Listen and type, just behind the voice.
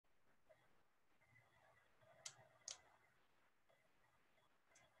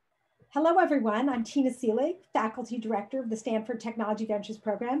Hello, everyone. I'm Tina Seelig, Faculty Director of the Stanford Technology Ventures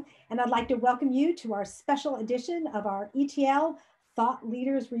Program, and I'd like to welcome you to our special edition of our ETL Thought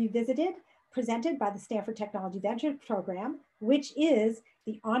Leaders Revisited, presented by the Stanford Technology Ventures Program, which is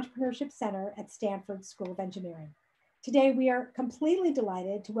the Entrepreneurship Center at Stanford School of Engineering. Today, we are completely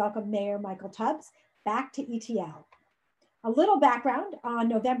delighted to welcome Mayor Michael Tubbs back to ETL. A little background: on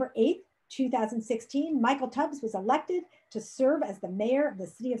November 8th, 2016, Michael Tubbs was elected to serve as the mayor of the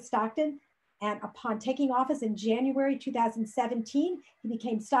city of Stockton. And upon taking office in January 2017, he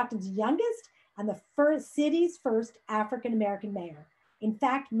became Stockton's youngest and the city's first African-American mayor. In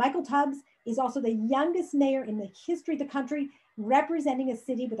fact, Michael Tubbs is also the youngest mayor in the history of the country, representing a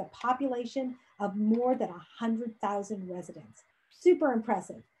city with a population of more than 100,000 residents. Super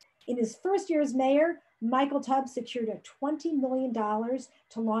impressive. In his first year as mayor, Michael Tubbs secured a $20 million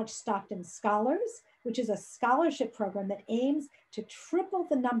to launch Stockton Scholars, which is a scholarship program that aims to triple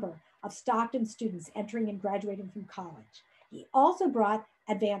the number of Stockton students entering and graduating from college. He also brought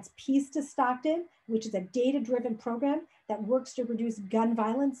Advanced Peace to Stockton, which is a data-driven program that works to reduce gun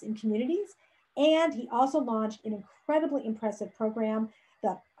violence in communities. And he also launched an incredibly impressive program,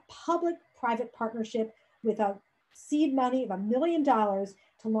 the public-private partnership, with a seed money of $1 million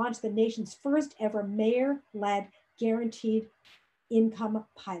to launch the nation's first ever mayor-led guaranteed income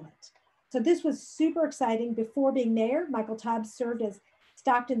pilot. So this was super exciting. Before being mayor, Michael Tubbs served as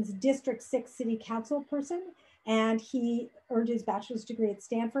Stockton's District 6 City Council person, and he earned his bachelor's degree at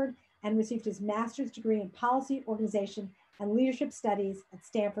Stanford and received his master's degree in policy, organization, and leadership studies at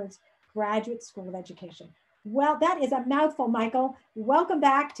Stanford's Graduate School of Education. Well, that is a mouthful, Michael. Welcome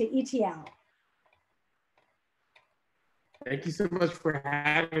back to ETL. Thank you so much for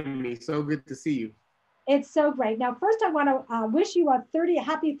having me. So good to see you. It's so great. Now, first, I want to wish you a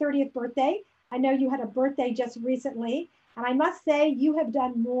happy 30th birthday. I know you had a birthday just recently, and I must say you have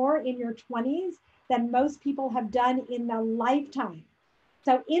done more in your 20s than most people have done in a lifetime.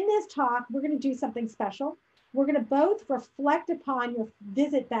 So in this talk, we're going to do something special. We're going to both reflect upon your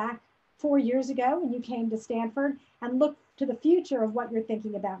visit back 4 years ago when you came to Stanford and look to the future of what you're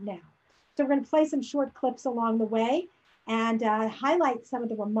thinking about now. So we're going to play some short clips along the way and highlight some of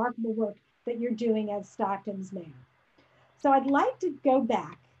the remarkable work that you're doing as Stockton's mayor. So I'd like to go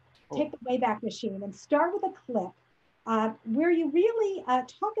back, take the Wayback Machine, and start with a clip where you really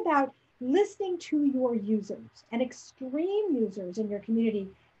talk about listening to your users and extreme users in your community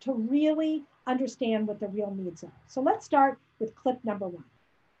to really understand what the real needs are. So let's start with clip number 1.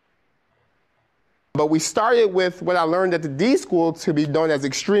 But we started with what I learned at the D School to be known as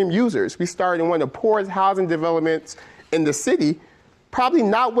extreme users. We started in one of the poorest housing developments in the city, probably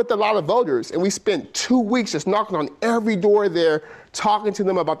not with a lot of voters. And we spent 2 weeks just knocking on every door there, talking to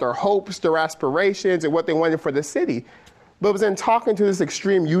them about their hopes, their aspirations, and what they wanted for the city. But it was in talking to this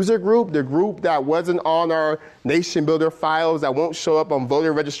extreme user group, the group that wasn't on our nation builder files, that won't show up on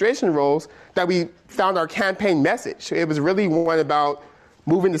voter registration rolls, that we found our campaign message. It was really one about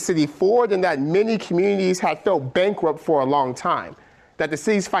moving the city forward, and that many communities had felt bankrupt for a long time. That the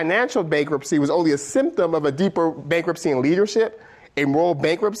city's financial bankruptcy was only a symptom of a deeper bankruptcy in leadership, a moral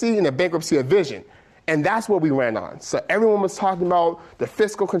bankruptcy, and a bankruptcy of vision. And that's what we ran on. So everyone was talking about the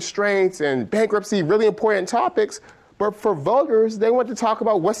fiscal constraints and bankruptcy, really important topics. But for voters, they want to talk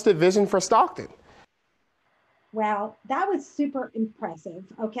about what's the vision for Stockton. Well, that was super impressive,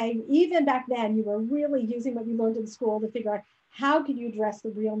 okay? Even back then, you were really using what you learned in school to figure out how could you address the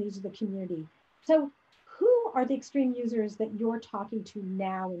real needs of the community. So who are the extreme users that you're talking to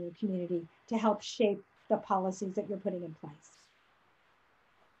now in your community to help shape the policies that you're putting in place?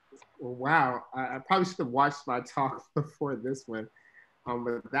 Well, wow, I probably should have watched my talk before this one,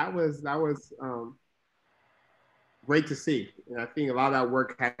 but that was great to see. And I think a lot of that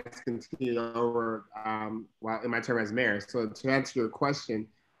work has continued over while in my term as mayor. So to answer your question,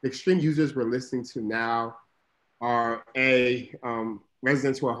 the extreme users we're listening to now are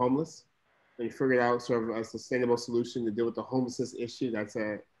residents who are homeless. They figured out sort of a sustainable solution to deal with the homelessness issue. That's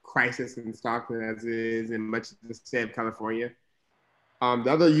a crisis in Stockton as it is in much of the state of California.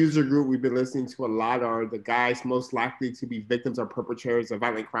 The other user group we've been listening to a lot are the guys most likely to be victims or perpetrators of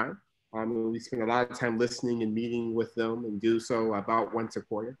violent crime. We spend a lot of time listening and meeting with them and do so about once a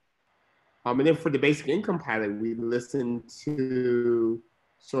quarter. And then for the basic income pilot, we listen to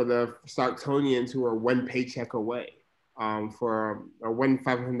sort of Stocktonians who are one paycheck away, for or one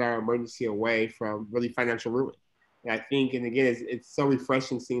 $500 emergency away from really financial ruin. And I think, and again, it's so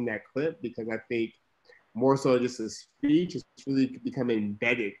refreshing seeing that clip, because I think more so just a speech, it's really become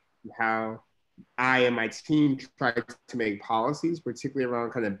embedded in how I and my team try to make policies, particularly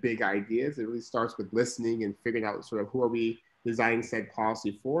around kind of big ideas. It really starts with listening and figuring out sort of who are we designing said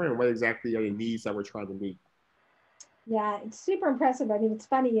policy for, and what exactly are the needs that we're trying to meet. Yeah, it's super impressive. I mean, it's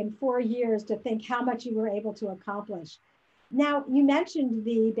funny in 4 years to think how much you were able to accomplish. Now, you mentioned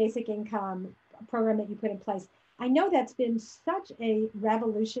the basic income program that you put in place. I know that's been such a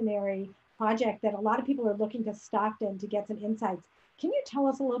revolutionary project that a lot of people are looking to Stockton to get some insights. Can you tell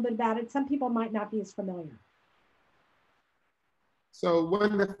us a little bit about it? Some people might not be as familiar. So one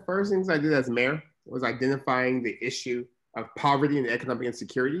of the first things I did as mayor was identifying the issue of poverty and economic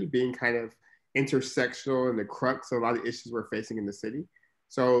insecurity being kind of intersectional and the crux of a lot of issues we're facing in the city.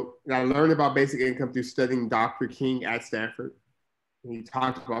 So I learned about basic income through studying Dr. King at Stanford. He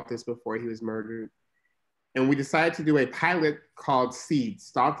talked about this before he was murdered. And we decided to do a pilot called SEED,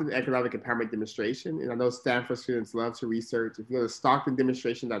 Stockton Economic Empowerment Demonstration. And I know Stanford students love to research. If you go to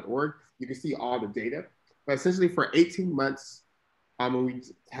stocktondemonstration.org, you can see all the data. But essentially for 18 months, we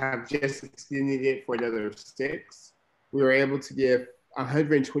have just extended it for another 6. We were able to give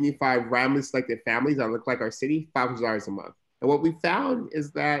 125 randomly selected families that look like our city $500 a month. And what we found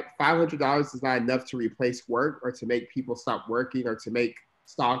is that $500 is not enough to replace work or to make people stop working or to make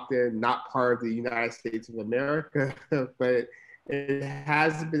Stockton not part of the United States of America, but it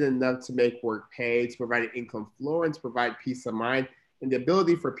has been enough to make work pay, to provide an income floor, and to provide peace of mind and the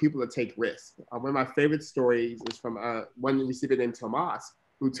ability for people to take risks. One of my favorite stories is from one recipient named Tomas,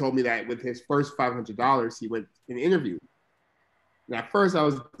 who told me that with his first $500, he went and interviewed. And at first I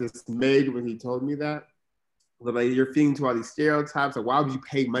was dismayed when he told me that. Like, you're feeding to all these stereotypes. Like, why would you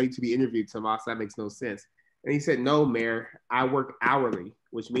pay money to be interviewed, Tomas? That makes no sense. And he said, no, Mayor, I work hourly,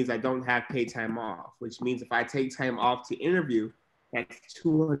 which means I don't have paid time off, which means if I take time off to interview, that's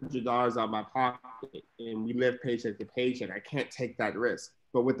 $200 out of my pocket, and we live paycheck to paycheck. I can't take that risk.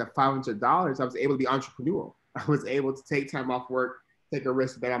 But with the $500, I was able to be entrepreneurial. I was able to take time off work, take a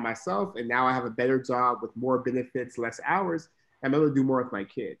risk bet on myself, and now I have a better job with more benefits, less hours. I'm able to do more with my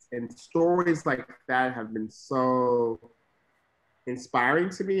kids. And stories like that have been so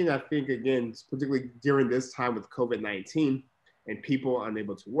inspiring to me. And I think, again, particularly during this time with COVID-19 and people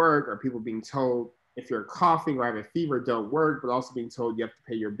unable to work, or people being told, if you're coughing or have a fever, don't work, but also being told you have to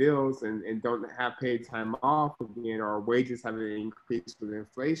pay your bills and don't have paid time off again, or wages haven't increased with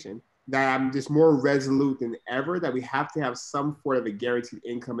inflation, that I'm just more resolute than ever that we have to have some sort of a guaranteed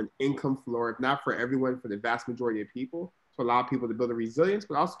income, an income floor, if not for everyone, for the vast majority of people, to allow people to build a resilience,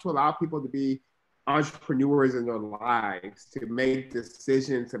 but also to allow people to be entrepreneurs in their lives, to make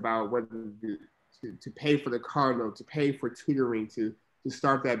decisions about whether to pay for the car note, to pay for tutoring, to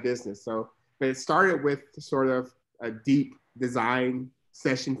start that business. So, but it started with sort of a deep design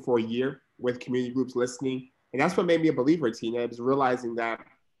session for a year with community groups listening. And that's what made me a believer, Tina. It was realizing that,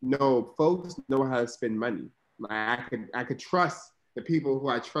 no, folks know how to spend money. Like, I could trust the people who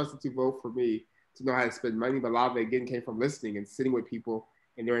I trusted to vote for me to know how to spend money, but a lot of it, again, came from listening and sitting with people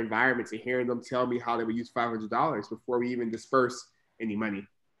in their environments and hearing them tell me how they would use $500 before we even disperse any money.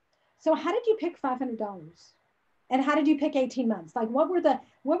 So how did you pick $500? And how did you pick 18 months? Like, what were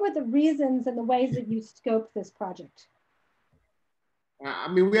the reasons and the ways that you scoped this project? I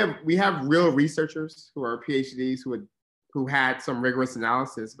mean, we have real researchers who are PhDs who had some rigorous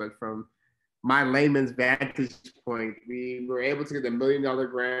analysis, but from my layman's vantage point, we were able to get $1 million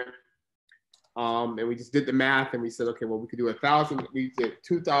grant. And we just did the math and we said, okay, well, we could do 1,000, we did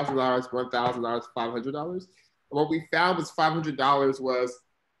 $2,000, $1,000, $500. And what we found was $500 was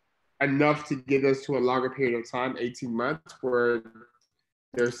enough to get us to a longer period of time, 18 months, where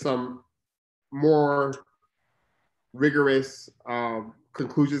there's some more rigorous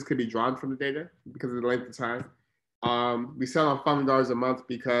conclusions could be drawn from the data because of the length of time. We sell on $500 a month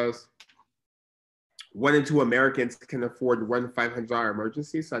because 1 in 2 Americans can afford one $500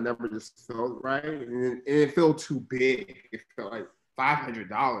 emergency. So I never just felt right. And it felt too big. It felt like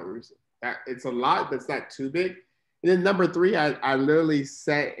 $500. It's a lot, but it's not too big. And then number 3, I literally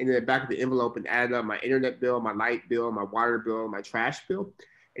sat in the back of the envelope and added up my internet bill, my light bill, my water bill, my trash bill.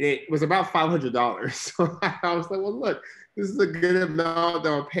 And it was about $500. So I was like, well, look, this is a good amount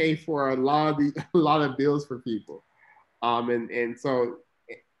that will pay for a lot of bills for people.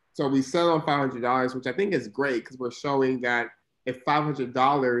 So we settled on $500, which I think is great because we're showing that if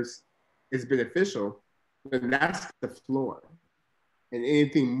 $500 is beneficial, then that's the floor. And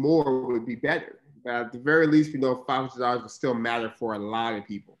anything more would be better. But at the very least, we know $500 will still matter for a lot of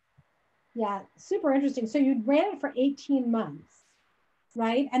people. Yeah, super interesting. So you ran it for 18 months,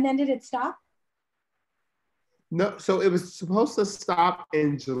 right? And then did it stop? No, so it was supposed to stop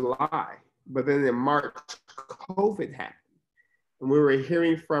in July, but then in March, COVID happened. And we were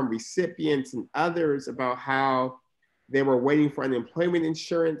hearing from recipients and others about how they were waiting for unemployment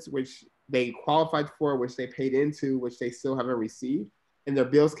insurance, which they qualified for, which they paid into, which they still haven't received. And their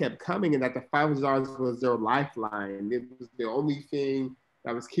bills kept coming, and that the $500 was their lifeline. It was the only thing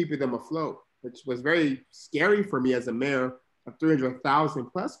that was keeping them afloat, which was very scary for me as a mayor of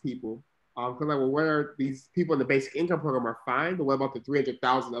 300,000 plus people. Because like, well, what are these people in the basic income program are fine, but what about the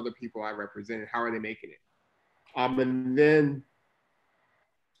 300,000 other people I represented? How are they making it? And then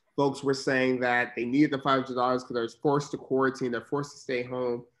folks were saying that they needed the $500 because they're forced to quarantine, they're forced to stay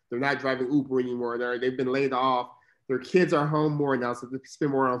home, they're not driving Uber anymore, they've been laid off, their kids are home more now, so they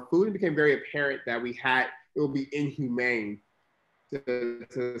spend more on food. It became very apparent that it would be inhumane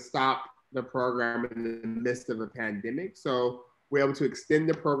to stop the program in the midst of a pandemic. So we're able to extend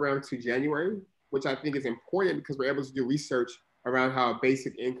the program to January, which I think is important because we're able to do research around how a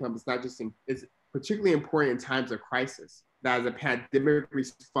basic income is not just it's particularly important in times of crisis. That as a pandemic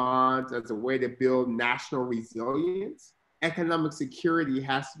response, as a way to build national resilience, economic security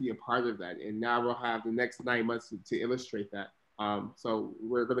has to be a part of that. And now we'll have the next 9 months to illustrate that. So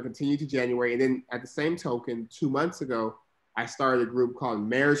we're going to continue to January. And then at the same token, 2 months ago, I started a group called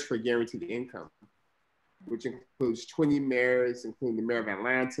Mayors for Guaranteed Income, which includes 20 mayors, including the mayor of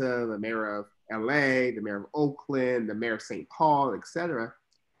Atlanta, the mayor of LA, the mayor of Oakland, the mayor of St. Paul, et cetera,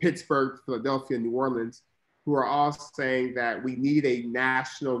 Pittsburgh, Philadelphia, New Orleans, who are all saying that we need a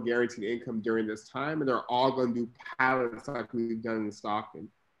national guaranteed income during this time. And they're all going to do pilots like we've done in Stockton,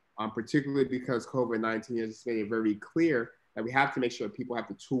 particularly because COVID-19 has just made it very clear that we have to make sure people have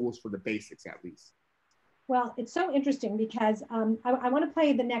the tools for the basics at least. Well, it's so interesting because I want to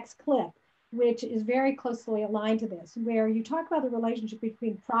play the next clip, which is very closely aligned to this, where you talk about the relationship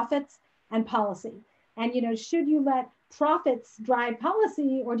between profits and policy. And, should you let profits drive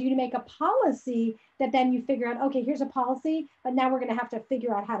policy, or do you make a policy that then you figure out, okay, here's a policy, but now we're going to have to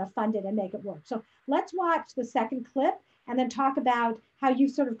figure out how to fund it and make it work. So let's watch the second clip and then talk about how you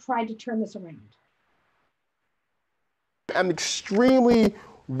sort of tried to turn this around. I'm extremely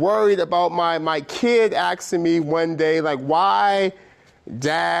worried about my kid asking me one day, like, why,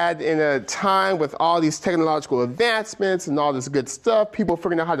 Dad, in a time with all these technological advancements and all this good stuff, people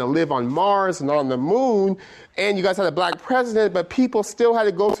figuring out how to live on Mars and on the moon, and you guys had a black president, but people still had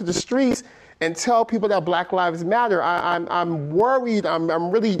to go to the streets and tell people that Black Lives Matter. I'm worried. I'm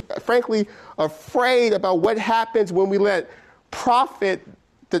really, frankly, afraid about what happens when we let profit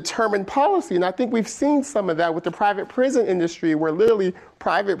determine policy. And I think we've seen some of that with the private prison industry, where literally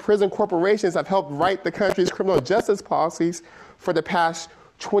private prison corporations have helped write the country's criminal justice policies for the past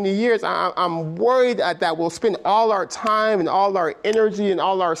 20 years. I'm worried that we'll spend all our time and all our energy and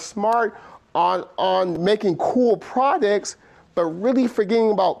all our smart on making cool products, but really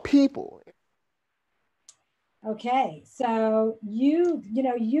forgetting about people. Okay, so you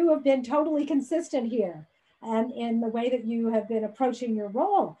have been totally consistent here and in the way that you have been approaching your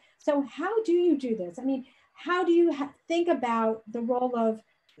role. So how do you do this? I mean, how do you think about the role of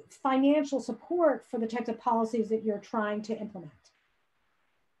financial support for the types of policies that you're trying to implement?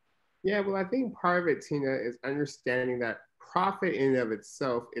 Yeah, well, I think part of it, Tina, is understanding that profit in and of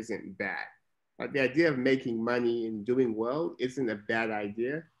itself isn't bad. The idea of making money and doing well isn't a bad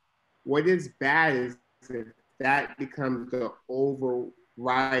idea. What is bad is if that becomes the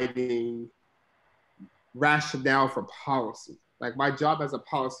overriding rationale for policy. Like, my job as a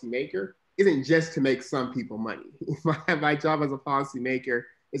policymaker isn't just to make some people money. My job as a policymaker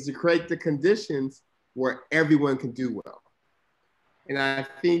is to create the conditions where everyone can do well. And I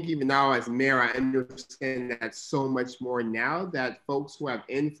think even now as mayor, I understand that so much more now, that folks who have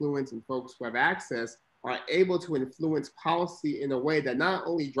influence and folks who have access are able to influence policy in a way that not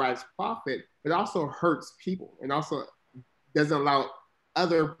only drives profit, but also hurts people and also doesn't allow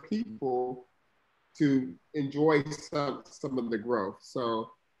other people to enjoy some of the growth.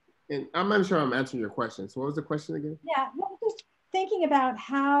 So, and I'm not sure I'm answering your question. So what was the question again? Yeah, well, just thinking about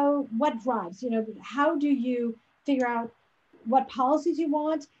what drives, how do you figure out what policies you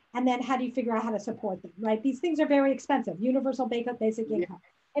want, and then how do you figure out how to support them, right? These things are very expensive, universal basic income.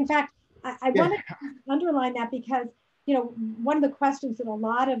 In fact, I want to underline that because, one of the questions that a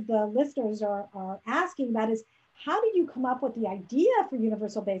lot of the listeners are asking about is, how did you come up with the idea for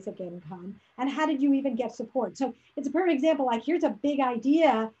universal basic income, and how did you even get support? So it's a perfect example, like, here's a big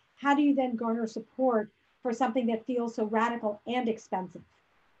idea, how do you then garner support for something that feels so radical and expensive?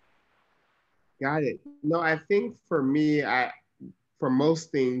 Got it. No, I think for me, for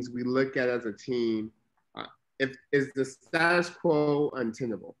most things we look at as a team, is the status quo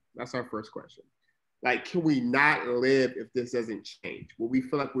untenable? That's our first question. Like, can we not live if this doesn't change? Will we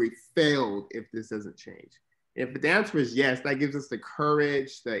feel like we failed if this doesn't change? If the answer is yes, that gives us the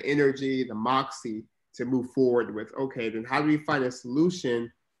courage, the energy, the moxie to move forward with, okay, then how do we find a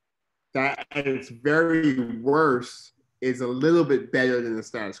solution that at its very worst is a little bit better than the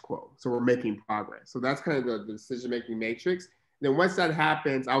status quo. So we're making progress. So that's kind of the decision-making matrix. And then once that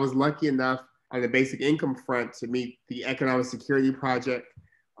happens, I was lucky enough on the basic income front to meet the Economic Security Project.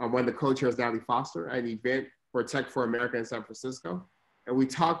 One of the co-chairs, Natalie Foster, at an event for Tech for America in San Francisco. And we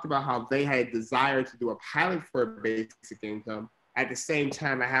talked about how they had a desire to do a pilot for basic income. At the same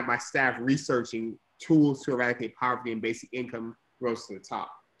time, I had my staff researching tools to eradicate poverty, and basic income rose to the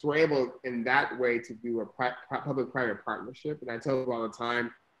top. So we're able in that way to do a public-private partnership. And I tell people all the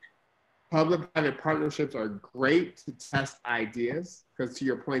time, public-private partnerships are great to test ideas, because to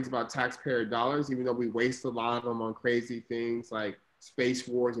your points about taxpayer dollars, even though we waste a lot of them on crazy things like space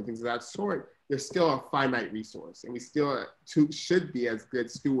wars and things of that sort, there's still a finite resource. And we still should be, as good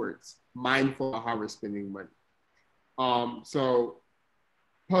stewards, mindful of how we're spending money. So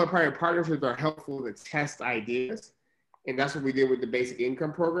public-private partnerships are helpful to test ideas. And that's what we did with the basic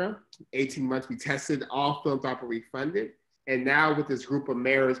income program. 18 months, we tested, all philanthropically funded. And now with this group of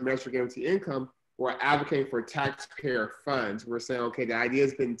mayors for guaranteed income, we're advocating for taxpayer funds. We're saying, okay, the idea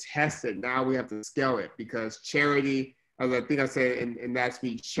has been tested. Now we have to scale it, because charity, as I think I said in that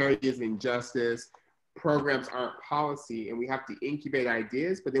speech, charity is injustice. Programs aren't policy, and we have to incubate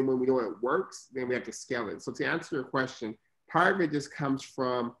ideas. But then when we know it works, then we have to scale it. So to answer your question, part of it just comes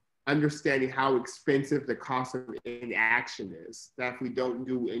from understanding how expensive the cost of inaction is. That if we don't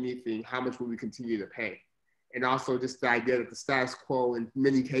do anything, how much will we continue to pay? And also just the idea that the status quo in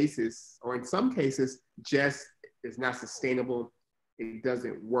many cases, or in some cases, just is not sustainable. It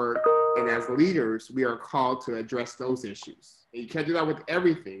doesn't work. And as leaders, we are called to address those issues. And you can't do that with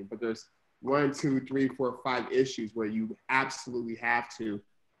everything, but there's 1, 2, 3, 4, 5 issues where you absolutely have to,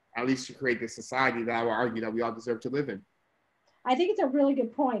 at least to create the society that I will argue that we all deserve to live in. I think it's a really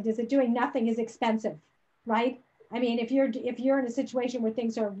good point, is that doing nothing is expensive, right? I mean, if you're in a situation where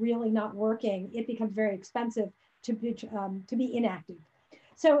things are really not working, it becomes very expensive to be inactive.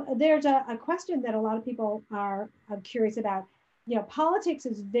 So there's a question that a lot of people are curious about. You know, politics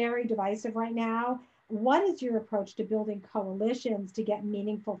is very divisive right now. What is your approach to building coalitions to get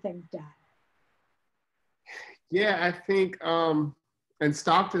meaningful things done? Yeah, I think in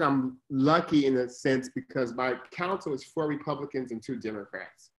Stockton, I'm lucky in a sense, because my council is 4 Republicans and 2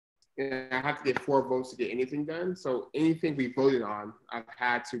 Democrats. And I have to get 4 votes to get anything done. So anything we voted on, I've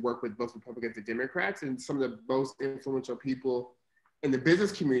had to work with both Republicans and Democrats. And some of the most influential people in the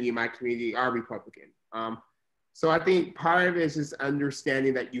business community, in my community, are Republican. So I think part of it is just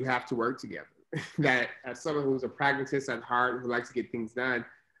understanding that you have to work together. That as someone who's a pragmatist at heart, who likes to get things done,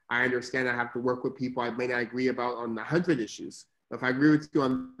 I understand I have to work with people I may not agree about on 100 issues. If I agree with you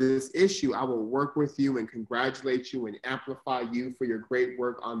on this issue, I will work with you and congratulate you and amplify you for your great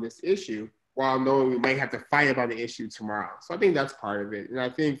work on this issue, while knowing we might have to fight about the issue tomorrow. So I think that's part of it. And I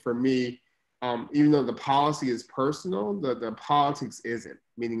think for me, even though the policy is personal, the politics isn't,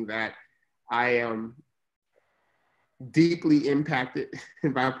 meaning that I am deeply impacted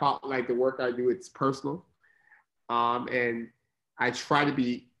by like the work I do. It's personal. And I try to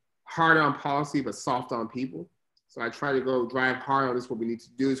be hard on policy, but soft on people. So I try to go drive hard on this, what we need to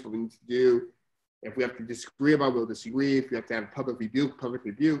do, this is what we need to do. If we have to disagree about it, we'll disagree. If we have to have public rebuke. But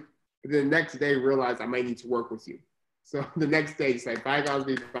then the next day, realize I might need to work with you. So the next day, say, bygones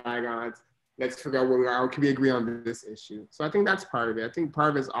be bygones. Let's figure out where we are. Can we agree on this issue? So I think that's part of it. I think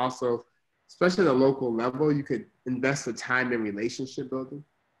part of it is also, especially at a local level, you could invest the time in relationship building.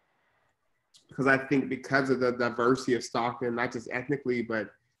 Because I think because of the diversity of Stockton, not just ethnically,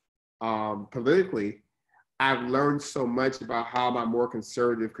 but politically, I've learned so much about how my more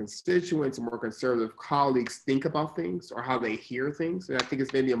conservative constituents and more conservative colleagues think about things, or how they hear things. And I think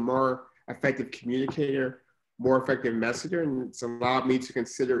it's made me a more effective communicator, more effective messenger, and it's allowed me to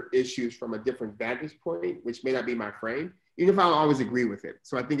consider issues from a different vantage point, which may not be my frame, even if I don't always agree with it.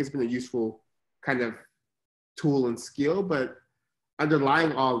 So I think it's been a useful kind of tool and skill, but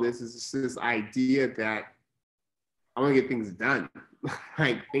underlying all this is just this idea that I want to get things done.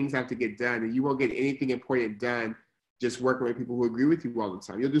 Like, things have to get done, and you won't get anything important done just working with people who agree with you all the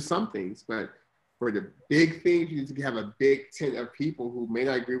time. You'll do some things, but for the big things, you need to have a big tent of people who may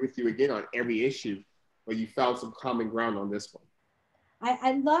not agree with you again on every issue, but you found some common ground on this one.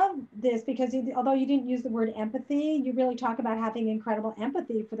 I love this, because although you didn't use the word empathy, you really talk about having incredible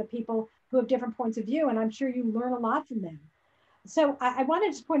empathy for the people who have different points of view, and I'm sure you learn a lot from them. So I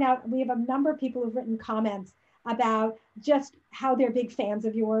wanted to point out, we have a number of people who've written comments about just how they're big fans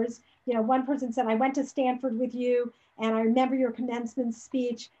of yours. You know, one person said, I went to Stanford with you, and I remember your commencement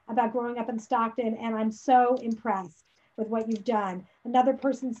speech about growing up in Stockton, and I'm so impressed with what you've done. Another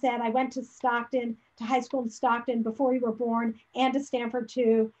person said, I went to high school in Stockton before you were born, and to Stanford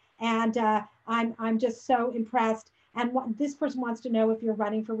too, And I'm just so impressed. And this person wants to know if you're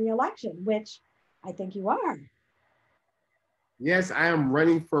running for re-election, which I think you are. Yes, I am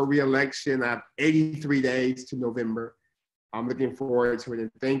running for re-election. I have 83 days to November. I'm looking forward to it.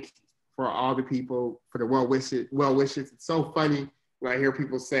 And thank you for all the people for the well wishes. It's so funny when I hear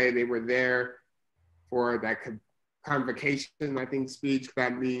people say they were there for that convocation, I think, speech.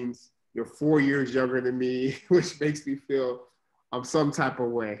 That means you're 4 years younger than me, which makes me feel some type of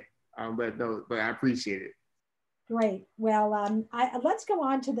way. But I appreciate it. Great. Well, let's go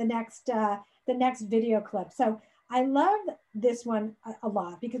on to the next video clip. So I love this one a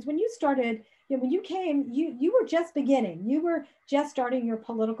lot because when you started, when you came, you were just beginning. You were just starting your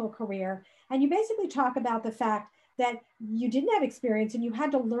political career, and you basically talk about the fact that you didn't have experience and you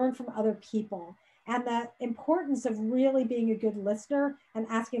had to learn from other people, and the importance of really being a good listener and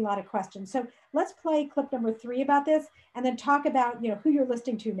asking a lot of questions. So let's play clip number 3 about this, and then talk about who you're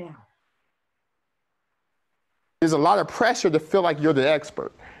listening to now. There's a lot of pressure to feel like you're the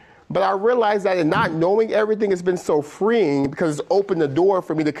expert. But I realized that in not knowing everything has been so freeing because it's opened the door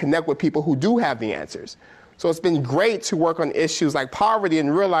for me to connect with people who do have the answers. So it's been great to work on issues like poverty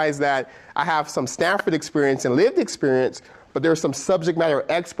and realize that I have some Stanford experience and lived experience, but there are some subject matter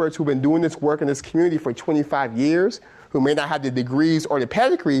experts who've been doing this work in this community for 25 years, who may not have the degrees or the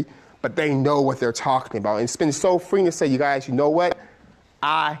pedigree, but they know what they're talking about. And it's been so freeing to say, you guys, you know what?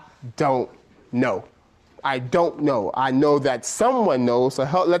 I don't know. I don't know. I know that someone knows, so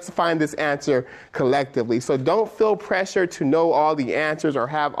let's find this answer collectively. So don't feel pressure to know all the answers or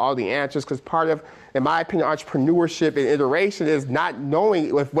have all the answers, because part of, in my opinion, entrepreneurship and iteration is not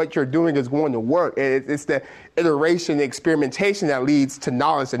knowing if what you're doing is going to work. It's the iteration, the experimentation that leads to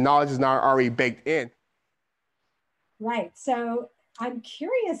knowledge. The knowledge is not already baked in. Right. So I'm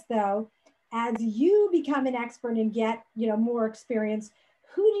curious, though, as you become an expert and get more experience,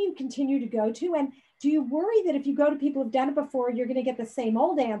 who do you continue to go to? And do you worry that if you go to people who've done it before, you're going to get the same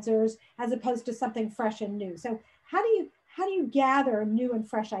old answers as opposed to something fresh and new? So how do you gather new and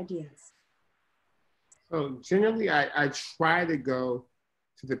fresh ideas? So generally, I try to go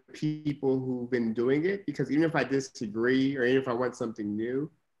to the people who've been doing it, because even if I disagree or even if I want something new,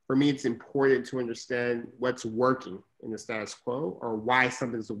 for me, it's important to understand what's working in the status quo or why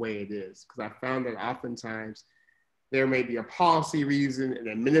something's the way it is. Because I found that oftentimes there may be a policy reason, an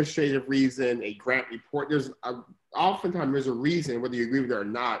administrative reason, a grant report. Oftentimes there's a reason, whether you agree with it or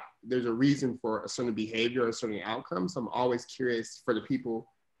not, there's a reason for a certain behavior or a certain outcome. So I'm always curious for the people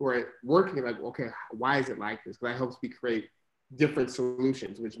who are working, like, okay, why is it like this? Because that helps me create different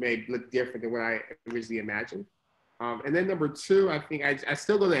solutions, which may look different than what I originally imagined. And then number 2, I think I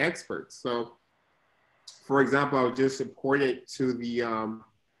still go to experts. So for example, I was just appointed to the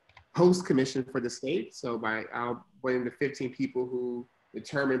Host Commission for the state. So one of the 15 people who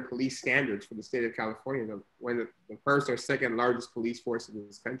determine police standards for the state of California, one of the first or second largest police force in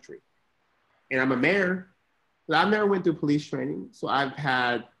this country. And I'm a mayor, but I've never went through police training. So I've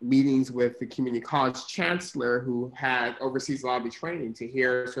had meetings with the community college chancellor who oversees lobby training to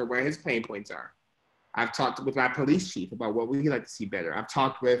hear sort of where his pain points are. I've talked with my police chief about what we'd like to see better. I've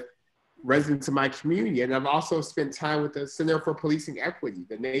talked with residents of my community, and I've also spent time with the Center for Policing Equity,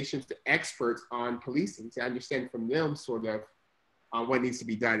 the nation's experts on policing, to understand from them sort of what needs to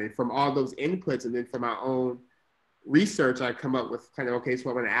be done. And from all those inputs, and then from my own research, I come up with kind of, okay, so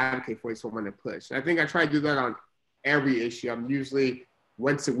what I'm gonna advocate for, so what I'm gonna push. And I think I try to do that on every issue. I'm usually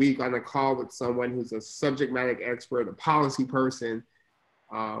once a week on a call with someone who's a subject matter expert, a policy person.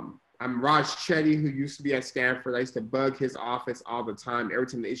 I'm Raj Chetty, who used to be at Stanford. I used to bug his office all the time, every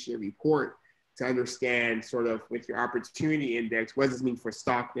time they issue a report, to understand sort of with your opportunity index, what does this mean for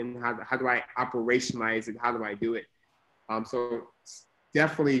Stockton? How do I operationalize it? How do I do it? So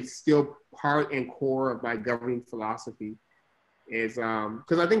definitely still part and core of my governing philosophy is,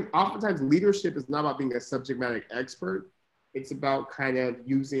 because I think oftentimes leadership is not about being a subject matter expert. It's about kind of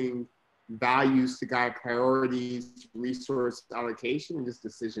using values to guide priorities, resource allocation, and just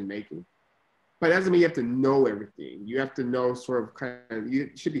decision making. But that doesn't mean you have to know everything. You have to know you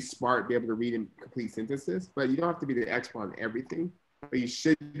should be smart, be able to read in complete sentences, but you don't have to be the expert on everything. But you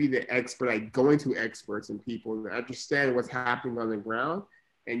should be the expert at going to experts and people and understand what's happening on the ground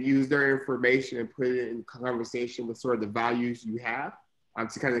and use their information and put it in conversation with sort of the values you have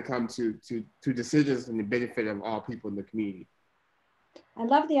to kind of come to decisions in the benefit of all people in the community. I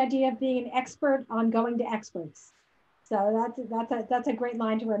love the idea of being an expert on going to experts. So that's a great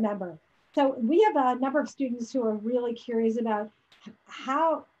line to remember. So we have a number of students who are really curious about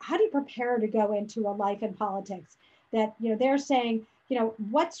how do you prepare to go into a life in politics? That they're saying,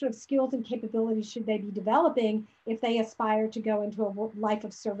 what sort of skills and capabilities should they be developing if they aspire to go into a life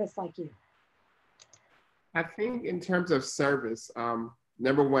of service like you? I think in terms of service,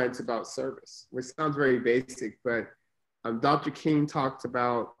 number one, it's about service, which sounds very basic, but Dr. King talked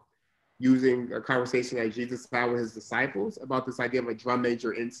about using a conversation that Jesus had with his disciples about this idea of a drum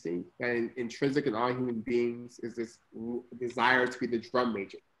major instinct, that intrinsic in all human beings is this desire to be the drum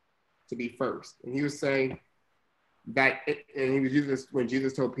major, to be first. And he was saying that, and he was using this when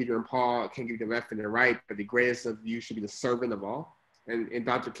Jesus told Peter and Paul, I can't give you the left and the right, but the greatest of you should be the servant of all. And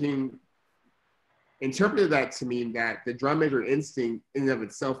Dr. King interpreted that to mean that the drum major instinct in and of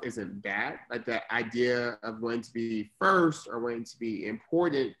itself isn't bad, like the idea of wanting to be first or wanting to be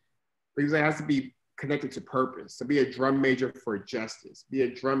important, because it has to be connected to purpose. So be a drum major for justice, be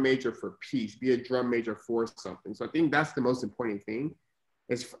a drum major for peace, be a drum major for something. So I think that's the most important thing,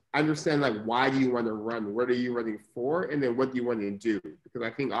 is understand like, why do you want to run? What are you running for? And then what do you want to do? Because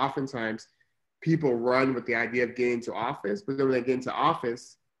I think oftentimes people run with the idea of getting into office, but then when they get into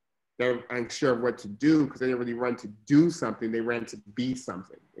office, they're unsure of what to do because they didn't really run to do something. They ran to be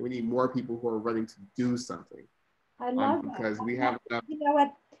something. And we need more people who are running to do something. I love because that. we have enough. You know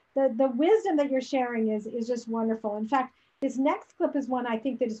what? The wisdom that you're sharing is just wonderful. In fact, this next clip is one I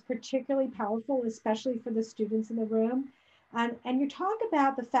think that is particularly powerful, especially for the students in the room. And you talk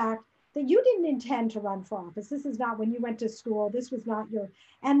about the fact that you didn't intend to run for office. This is not when you went to school. This was not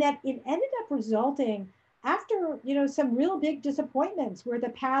and that it ended up resulting after, some real big disappointments where the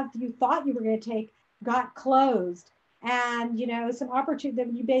path you thought you were going to take got closed. And, some opportunity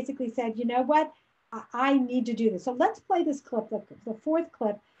that you basically said, you know what, I need to do this. So let's play this clip, the fourth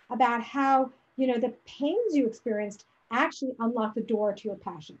clip, about how, the pains you experienced actually unlocked the door to your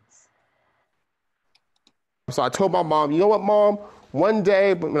passions. So I told my mom, you know what, Mom? One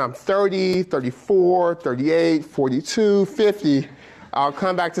day when I'm 30, 34, 38, 42, 50, I'll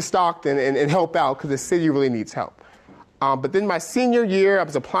come back to Stockton and help out because the city really needs help. But then my senior year, I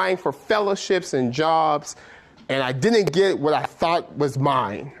was applying for fellowships and jobs, and I didn't get what I thought was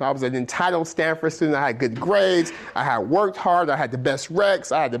mine. I was an entitled Stanford student. I had good grades. I had worked hard. I had the best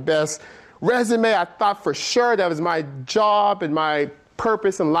recs. I had the best resume. I thought for sure that was my job and my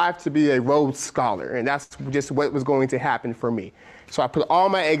purpose in life to be a Rhodes Scholar, and that's just what was going to happen for me. So I put all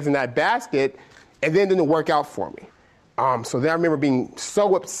my eggs in that basket, and then it didn't work out for me. So then I remember being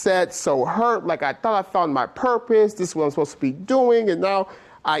so upset, so hurt, like I thought I found my purpose, this is what I'm supposed to be doing, and now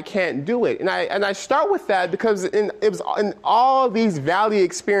I can't do it. And I start with that because it was in all these valley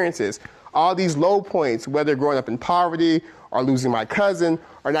experiences, all these low points, whether growing up in poverty or losing my cousin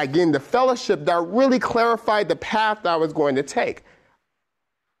or not getting the fellowship, that really clarified the path that I was going to take.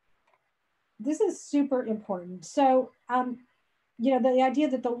 This is super important. So, the idea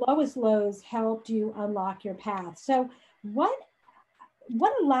that the lowest lows helped you unlock your path. So what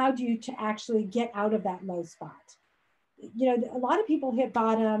allowed you to actually get out of that low spot? A lot of people hit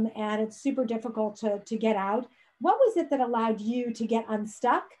bottom and it's super difficult to get out. What was it that allowed you to get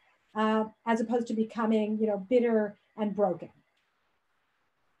unstuck as opposed to becoming, bitter and broken?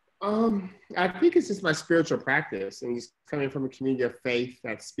 I think it's just my spiritual practice, and he's coming from a community of faith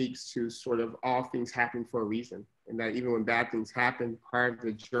that speaks to sort of all things happen for a reason, and that even when bad things happen, part of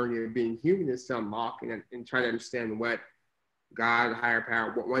the journey of being human is to unlock and try to understand what God, higher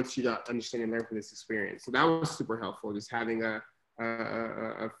power, what wants you to understand and learn from this experience. So that was super helpful, just having a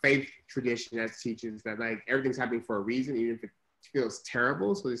faith tradition that teaches that like everything's happening for a reason, even if it feels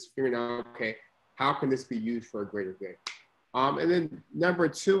terrible. So just figuring out, okay, how can this be used for a greater good? And then number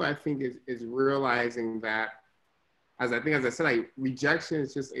two, I think is realizing that, as I said, like rejection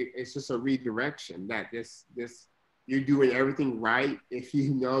is just a redirection. That this you're doing everything right. If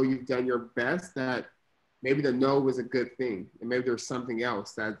you know you've done your best, that maybe the no was a good thing, and maybe there's something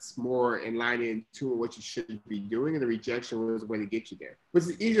else that's more in line and tune with what you should be doing, and the rejection was a way to get you there. Which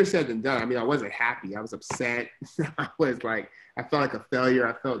is easier said than done. I mean, I wasn't happy. I was upset. I felt like a failure.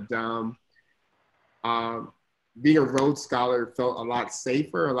 I felt dumb. Being a Rhodes Scholar felt a lot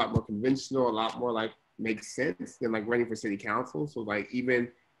safer, a lot more conventional, a lot more like makes sense than like running for city council. So like even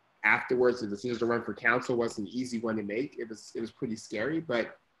afterwards, the decision to run for council wasn't an easy one to make. It was pretty scary,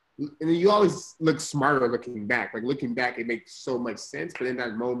 but and you always look smarter looking back. Like looking back, it makes so much sense. But in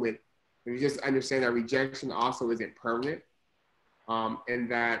that moment, you just understand that rejection also isn't permanent, and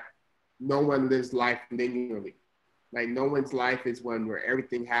that no one lives life linearly. Like no one's life is one where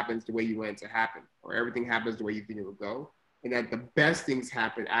everything happens the way you want it to happen, or everything happens the way you think it will go. And that the best things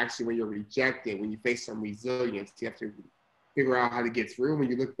happen actually when you're rejected, when you face some resilience. You have to figure out how to get through. When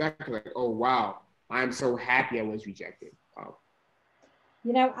you look back, you're like, oh wow, I'm so happy I was rejected.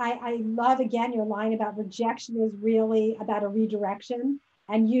 You know, I love again your line about rejection is really about a redirection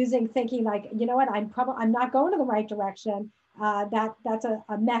and using thinking like, you know what, I'm not going to the right direction. That's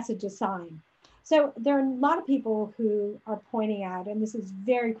a message, a sign. So there are a lot of people who are pointing out, and this is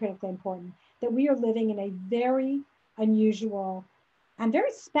very critically important, that we are living in a very unusual and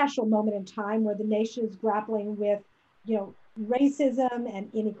very special moment in time where the nation is grappling with, you know, racism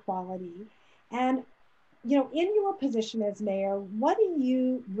and inequality. And you know, in your position as mayor, what do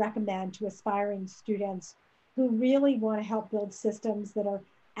you recommend to aspiring students who really want to help build systems that are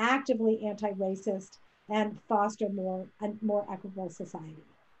actively anti-racist and foster a more equitable society?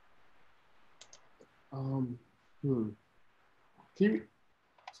 Um, hmm.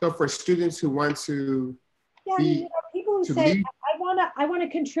 So for students who want to Yeah, I mean, you know, people who say, lead, I want to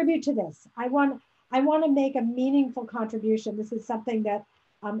contribute to this. I want to make a meaningful contribution. This is something that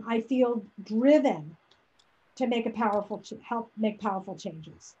I feel driven to make help make powerful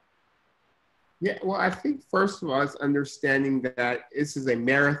changes. yeah, well, I think first of all, it's understanding that this is a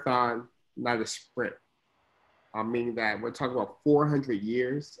marathon, not a sprint. I mean that we're talking about 400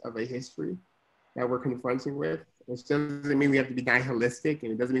 years of a history that we're confronting with. Which doesn't mean we have to be nihilistic,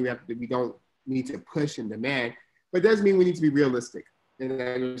 and it doesn't mean we don't need to push and demand, but it does mean we need to be realistic and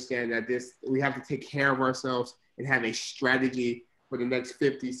understand that we have to take care of ourselves and have a strategy for the next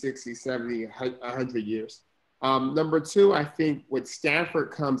 50, 60, 70, 100 years. Number two, I think with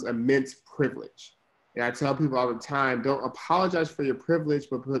Stanford comes immense privilege. And I tell people all the time, don't apologize for your privilege,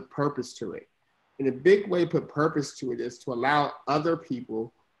 but put purpose to it. And a big way to put purpose to it is to allow other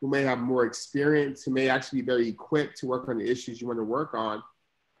people who may have more experience, who may actually be very equipped to work on the issues you want to work on,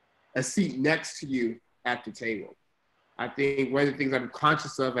 a seat next to you at the table. I think one of the things I'm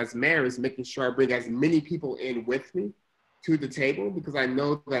conscious of as mayor is making sure I bring as many people in with me to the table, because I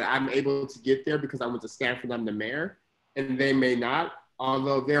know that I'm able to get there because I went to Stanford, I'm the mayor, and they may not,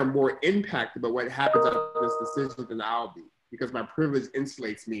 although they're more impacted by what happens on this decision than I'll be, because my privilege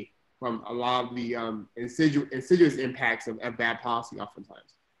insulates me from a lot of the insidious impacts of bad policy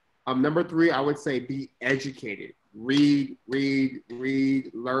oftentimes. Number three, I would say be educated. Read,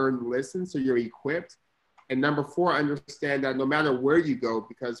 learn, listen, so you're equipped. And number four, understand that no matter where you go,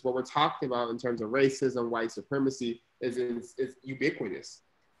 because what we're talking about in terms of racism, white supremacy, is ubiquitous,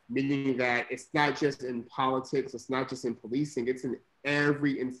 meaning that it's not just in politics, it's not just in policing, it's in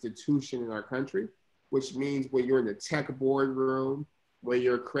every institution in our country, which means when you're in the tech boardroom, when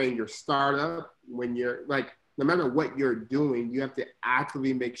you're creating your startup, when you're like, no matter what you're doing, you have to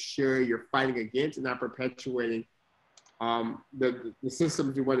actively make sure you're fighting against and not perpetuating the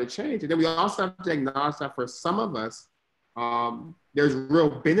systems you want to change. And then we also have to acknowledge that for some of us, there's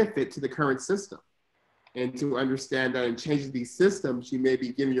real benefit to the current system. And to understand that in changing these systems, you may be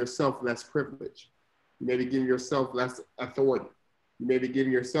giving yourself less privilege. You may be giving yourself less authority. You may be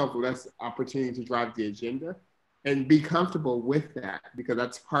giving yourself less opportunity to drive the agenda. And be comfortable with that, because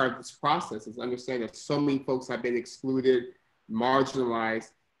that's part of this process, is understand that so many folks have been excluded,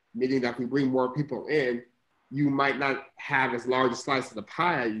 marginalized, meaning that if we bring more people in, you might not have as large a slice of the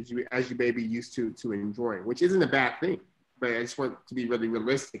pie as you may be used to enjoying, which isn't a bad thing. But I just want to be really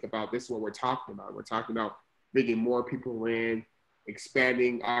realistic about this is what we're talking about. We're talking about bringing more people in,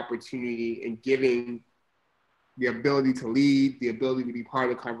 expanding opportunity, and giving the ability to lead, the ability to be part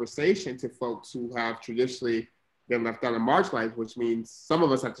of the conversation to folks who have traditionally been left out and marginalized, which means some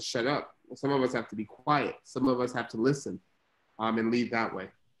of us have to shut up. Some of us have to be quiet. Some of us have to listen and lead that way.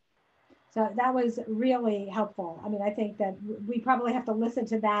 So that was really helpful. I mean, I think that we probably have to listen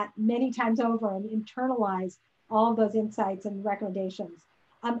to that many times over and internalize all of those insights and recommendations.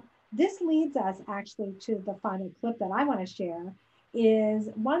 This leads us actually to the final clip that I want to share, is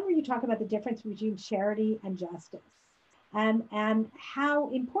one where you talk about the difference between charity and justice, and how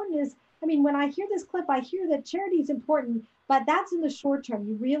important it is. I mean, when I hear this clip, I hear that charity is important, but that's in the short term.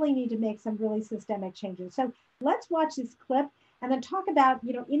 You really need to make some really systemic changes. So let's watch this clip and then talk about,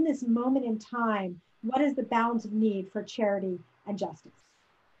 you know, in this moment in time, what is the balance of need for charity and justice?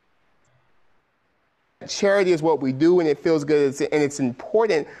 Charity is what we do, and it feels good, and it's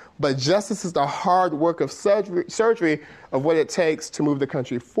important, but justice is the hard work of surgery of what it takes to move the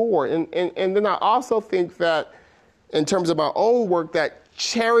country forward. And then I also think that in terms of my own work, that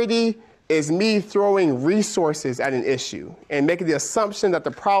charity is me throwing resources at an issue and making the assumption that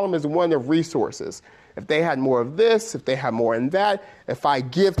the problem is one of resources. If they had more of this, if they have more in that, if I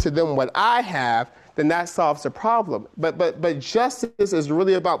give to them what I have, then that solves the problem. But justice is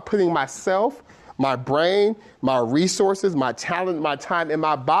really about putting myself, my brain, my resources, my talent, my time, and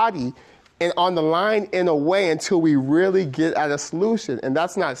my body and on the line in a way until we really get at a solution. And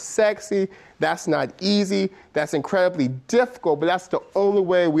that's not sexy, that's not easy, that's incredibly difficult, but that's the only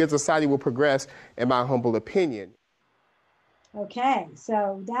way we as a society will progress, in my humble opinion. Okay,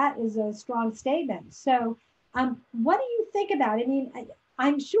 so that is a strong statement. So what do you think about it? I mean,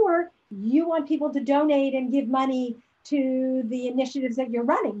 I'm sure you want people to donate and give money to the initiatives that you're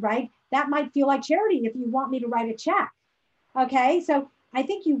running, right? That might feel like charity if you want me to write a check. Okay, so I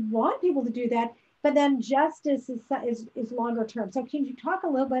think you want people to do that, but then justice is longer term. So can you talk a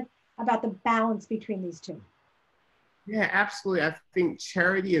little bit about the balance between these two? Yeah, absolutely. I think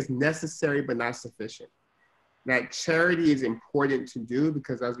charity is necessary but not sufficient. That charity is important to do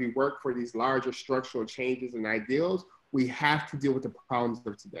because as we work for these larger structural changes and ideals, we have to deal with the problems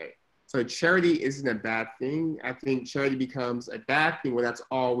of today. So charity isn't a bad thing. I think charity becomes a bad thing when that's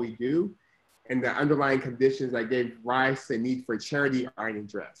all we do. And the underlying conditions that gave rise to the need for charity aren't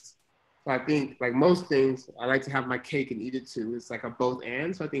addressed. So I think, like most things, I like to have my cake and eat it too. It's like a both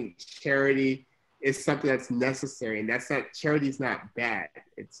and. So I think charity is something that's necessary, and charity is not bad.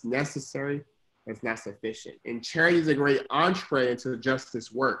 It's necessary, but it's not sufficient. And charity is a great entree into justice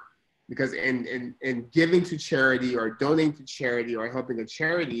work, because in giving to charity or donating to charity or helping a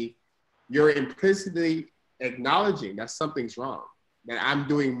charity, you're implicitly acknowledging that something's wrong, that I'm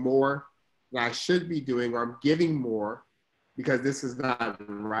doing more than I should be doing, or I'm giving more because this is not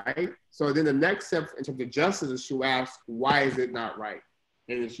right. So then the next step in terms of justice is to ask, why is it not right?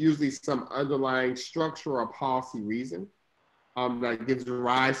 And it's usually some underlying structural or policy reason that gives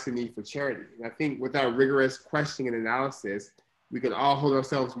rise to the need for charity. And I think without rigorous questioning and analysis, we can all hold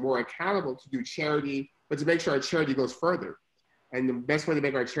ourselves more accountable to do charity, but to make sure our charity goes further. And the best way to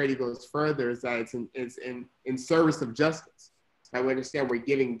make our charity goes further is that it's in service of justice. That we understand we're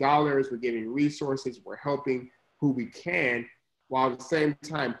giving dollars, we're giving resources, we're helping who we can, while at the same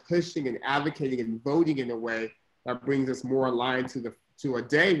time pushing and advocating and voting in a way that brings us more aligned to a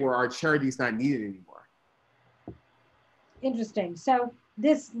day where our charity is not needed anymore. Interesting. So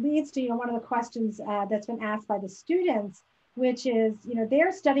this leads to one of the questions that's been asked by the students, which is,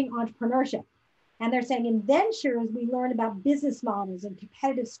 they're studying entrepreneurship. And they're saying in ventures, we learn about business models and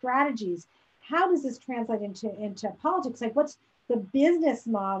competitive strategies. How does this translate into politics? Like, what's the business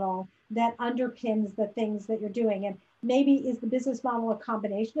model that underpins the things that you're doing? And maybe is the business model a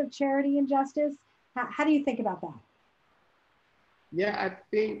combination of charity and justice? How do you think about that? Yeah, I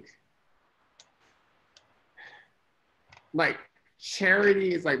think like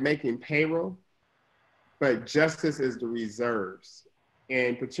charity is like making payroll, but justice is the reserves.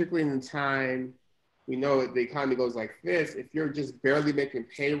 And particularly in the time, we know the economy goes like this. If you're just barely making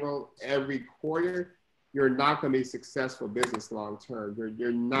payroll every quarter, you're not going to be a successful business long term.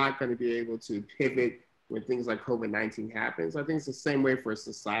 You're not going to be able to pivot when things like COVID-19 happens. I think it's the same way for a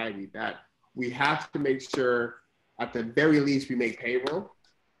society, that we have to make sure at the very least we make payroll,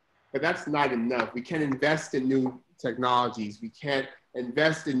 but that's not enough. We can't invest in new technologies. We can't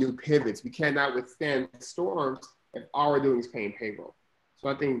invest in new pivots. We cannot withstand storms if all we're doing is paying payroll. So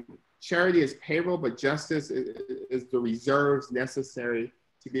I think charity is payroll, but justice is the reserves necessary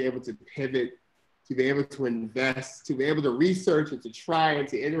to be able to pivot, to be able to invest, to be able to research and to try and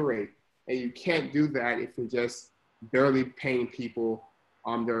to iterate. And you can't do that if you're just barely paying people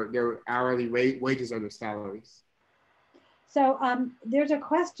their hourly wages or their salaries. So there's a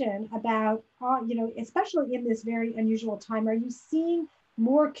question about, especially in this very unusual time, are you seeing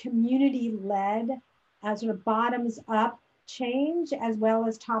more community-led, sort of bottoms-up change as well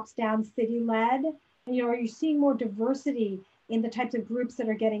as tops-down city-led? Are you seeing more diversity in the types of groups that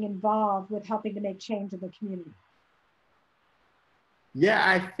are getting involved with helping to make change in the community? Yeah,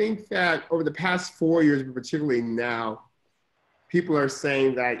 I think that over the past 4 years, but particularly now, people are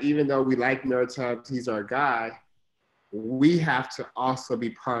saying that even though we like Mayor Tubbs, he's our guy, we have to also be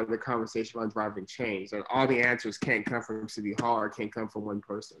part of the conversation on driving change. And all the answers can't come from City Hall or can't come from one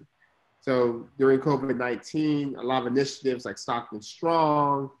person. So during COVID-19, a lot of initiatives like Stockton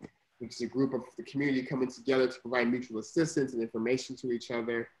Strong, which is a group of the community coming together to provide mutual assistance and information to each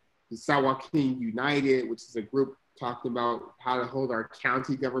other. The San Joaquin United, which is a group talking about how to hold our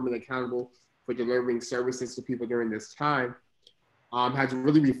county government accountable for delivering services to people during this time, has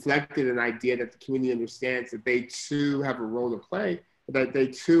really reflected an idea that the community understands that they too have a role to play, that they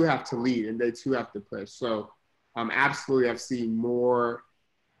too have to lead and they too have to push. So absolutely, I've seen more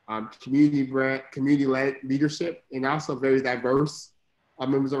community-led leadership, and also very diverse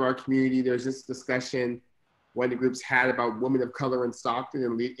members of our community. There's this discussion one of the groups had about women of color in Stockton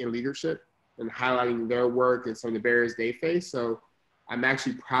in leadership and highlighting their work and some of the barriers they face. So I'm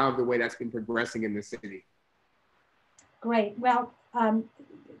actually proud of the way that's been progressing in the city. Great. Well,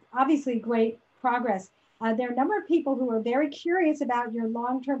 obviously great progress. There are a number of people who are very curious about your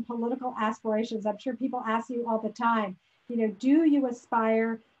long-term political aspirations. I'm sure people ask you all the time, do you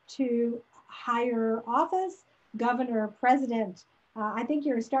aspire to higher office, governor, president? I think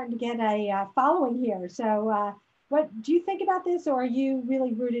you're starting to get a following here. So what do you think about this, or are you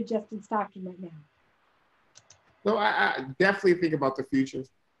really rooted just in Stockton right now? No, I definitely think about the future.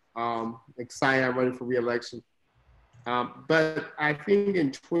 Excited, I'm running for re-election. But I think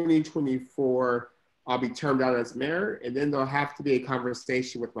in 2024, I'll be termed out as mayor, and then there'll have to be a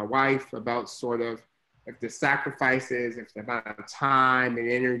conversation with my wife about sort of if the sacrifices, if the amount of time and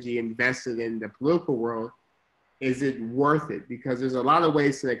energy invested in the political world, is it worth it? Because there's a lot of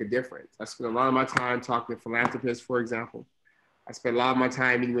ways to make a difference. I spend a lot of my time talking to philanthropists, for example. I spend a lot of my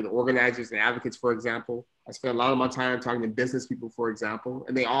time meeting with organizers and advocates, for example. I spend a lot of my time talking to business people, for example,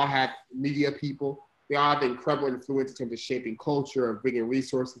 and they all have media people. They all have incredible influence in terms of shaping culture, of bringing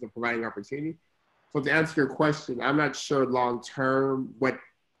resources, and providing opportunity. So to answer your question, I'm not sure long-term what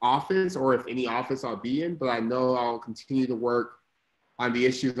office or if any office I'll be in, but I know I'll continue to work on the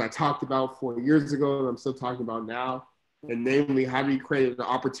issues I talked about 4 years ago and I'm still talking about now. And namely, how do we create an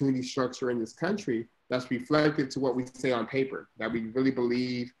opportunity structure in this country that's reflected to what we say on paper, that we really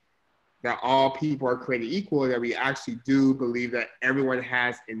believe that all people are created equal, that we actually do believe that everyone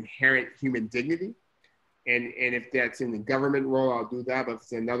has inherent human dignity. And if that's in the government role, I'll do that. But if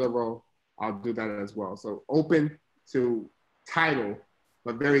it's another role, I'll do that as well. So open to title,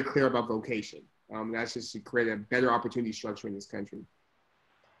 but very clear about vocation. That's just to create a better opportunity structure in this country.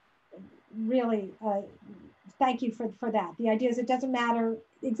 Really, thank you for that. The idea is it doesn't matter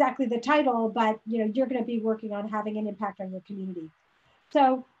exactly the title, but you're going to be working on having an impact on your community.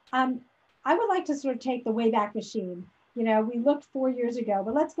 So I would like to sort of take the Wayback Machine. We looked 4 years ago,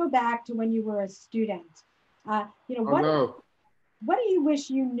 but let's go back to when you were a student. What do you wish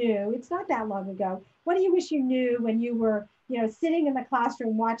you knew? It's not that long ago. What do you wish you knew when you were, sitting in the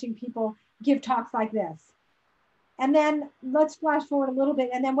classroom watching people give talks like this? And then let's flash forward a little bit.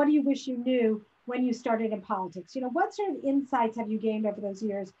 And then what do you wish you knew when you started in politics? What sort of insights have you gained over those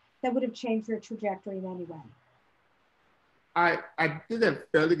years that would have changed your trajectory in any way? I did a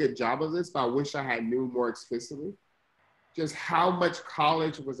fairly good job of this, but I wish I had knew more explicitly just how much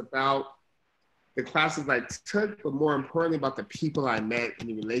college was about the classes I took, but more importantly about the people I met and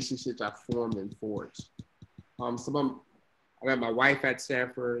the relationships I formed and forged. I met my wife at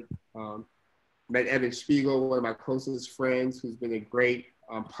Stanford, met Evan Spiegel, one of my closest friends, who's been a great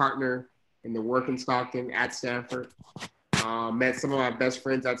partner in the work in Stockton at Stanford. Met some of my best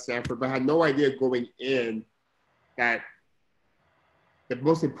friends at Stanford, but had no idea going in that the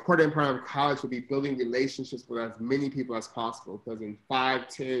most important part of college would be building relationships with as many people as possible, because in 5,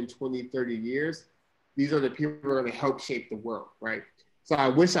 10, 20, 30 years, these are the people who are going to help shape the world, right? So I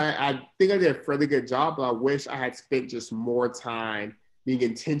wish I think I did a fairly good job, but I wish I had spent just more time being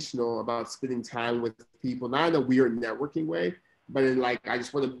intentional about spending time with people, not in a weird networking way, but in I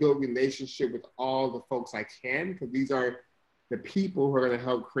just want to build relationship with all the folks I can, because these are the people who are going to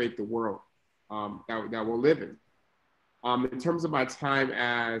help create the world that we'll live in. In terms of my time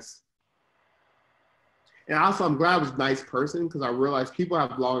and also I'm glad I was a nice person, because I realized people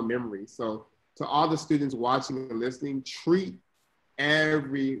have long memories. So to all the students watching and listening, treat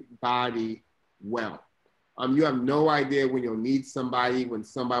everybody well. You have no idea when you'll need somebody, when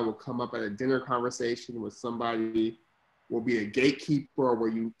somebody will come up at a dinner conversation, when somebody will be a gatekeeper, or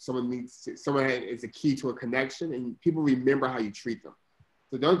where someone is a key to a connection, and people remember how you treat them.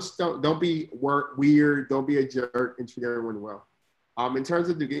 So don't be weird, don't be a jerk, and treat everyone well. In terms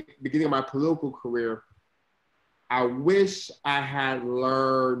of the beginning of my political career, I wish I had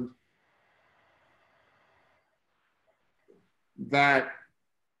learned that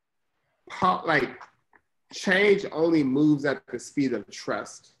change only moves at the speed of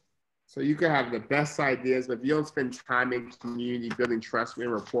trust. So you can have the best ideas, but if you don't spend time in community building trust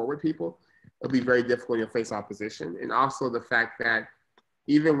and rapport with people, it'll be very difficult to face opposition. And also the fact that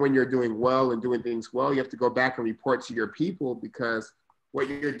even when you're doing well and doing things well, you have to go back and report to your people, because what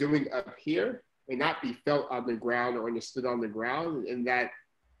you're doing up here may not be felt on the ground or understood on the ground. In that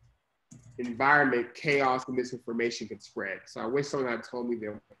environment, chaos and misinformation can spread. So I wish someone had told me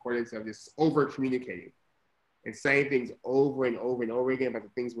the importance of just over communicating and saying things over and over and over again about the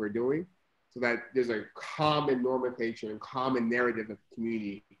things we're doing, so that there's a common nomenclature and common narrative that the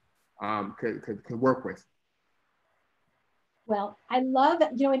community could work with. Well, I love,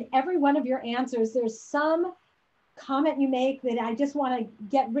 in every one of your answers, there's some comment you make that I just want to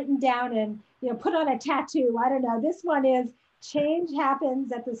get written down and, put on a tattoo. I don't know. This one is, change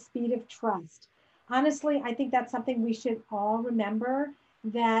happens at the speed of trust. Honestly, I think that's something we should all remember.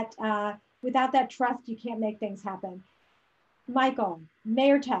 that without that trust, you can't make things happen. Michael,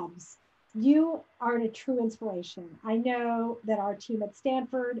 Mayor Tubbs, you are a true inspiration. I know that our team at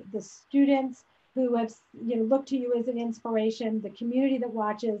Stanford, the students who have looked to you as an inspiration, the community that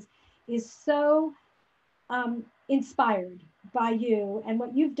watches is so inspired by you, and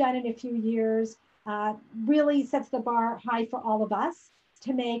what you've done in a few years really sets the bar high for all of us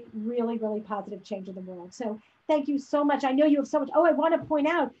to make really, really positive change in the world. So thank you so much. I know you have so much. Oh, I want to point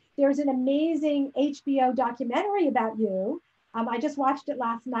out there's an amazing HBO documentary about you. I just watched it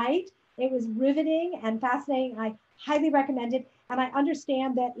last night. It was riveting and fascinating. I highly recommend it. And I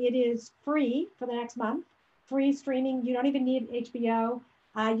understand that it is free for the next month, free streaming. You don't even need HBO.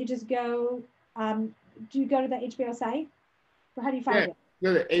 You just go, do you go to the HBO site? Or how do you find it?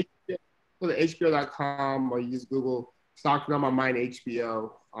 Go to HBO, go to HBO.com, or you just Google Stockton on My Mind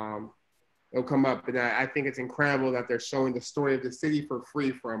HBO. It'll come up, and I think it's incredible that they're showing the story of the city for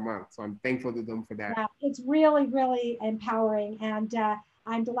free for a month. So I'm thankful to them for that. Yeah, it's really, really empowering, and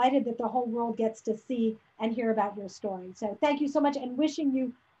I'm delighted that the whole world gets to see and hear about your story. So thank you so much, and wishing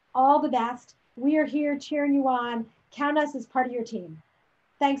you all the best. We are here cheering you on. Count us as part of your team.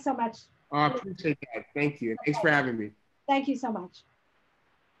 Thanks so much. I appreciate that. Thank you. Thanks for having me. Thank you so much.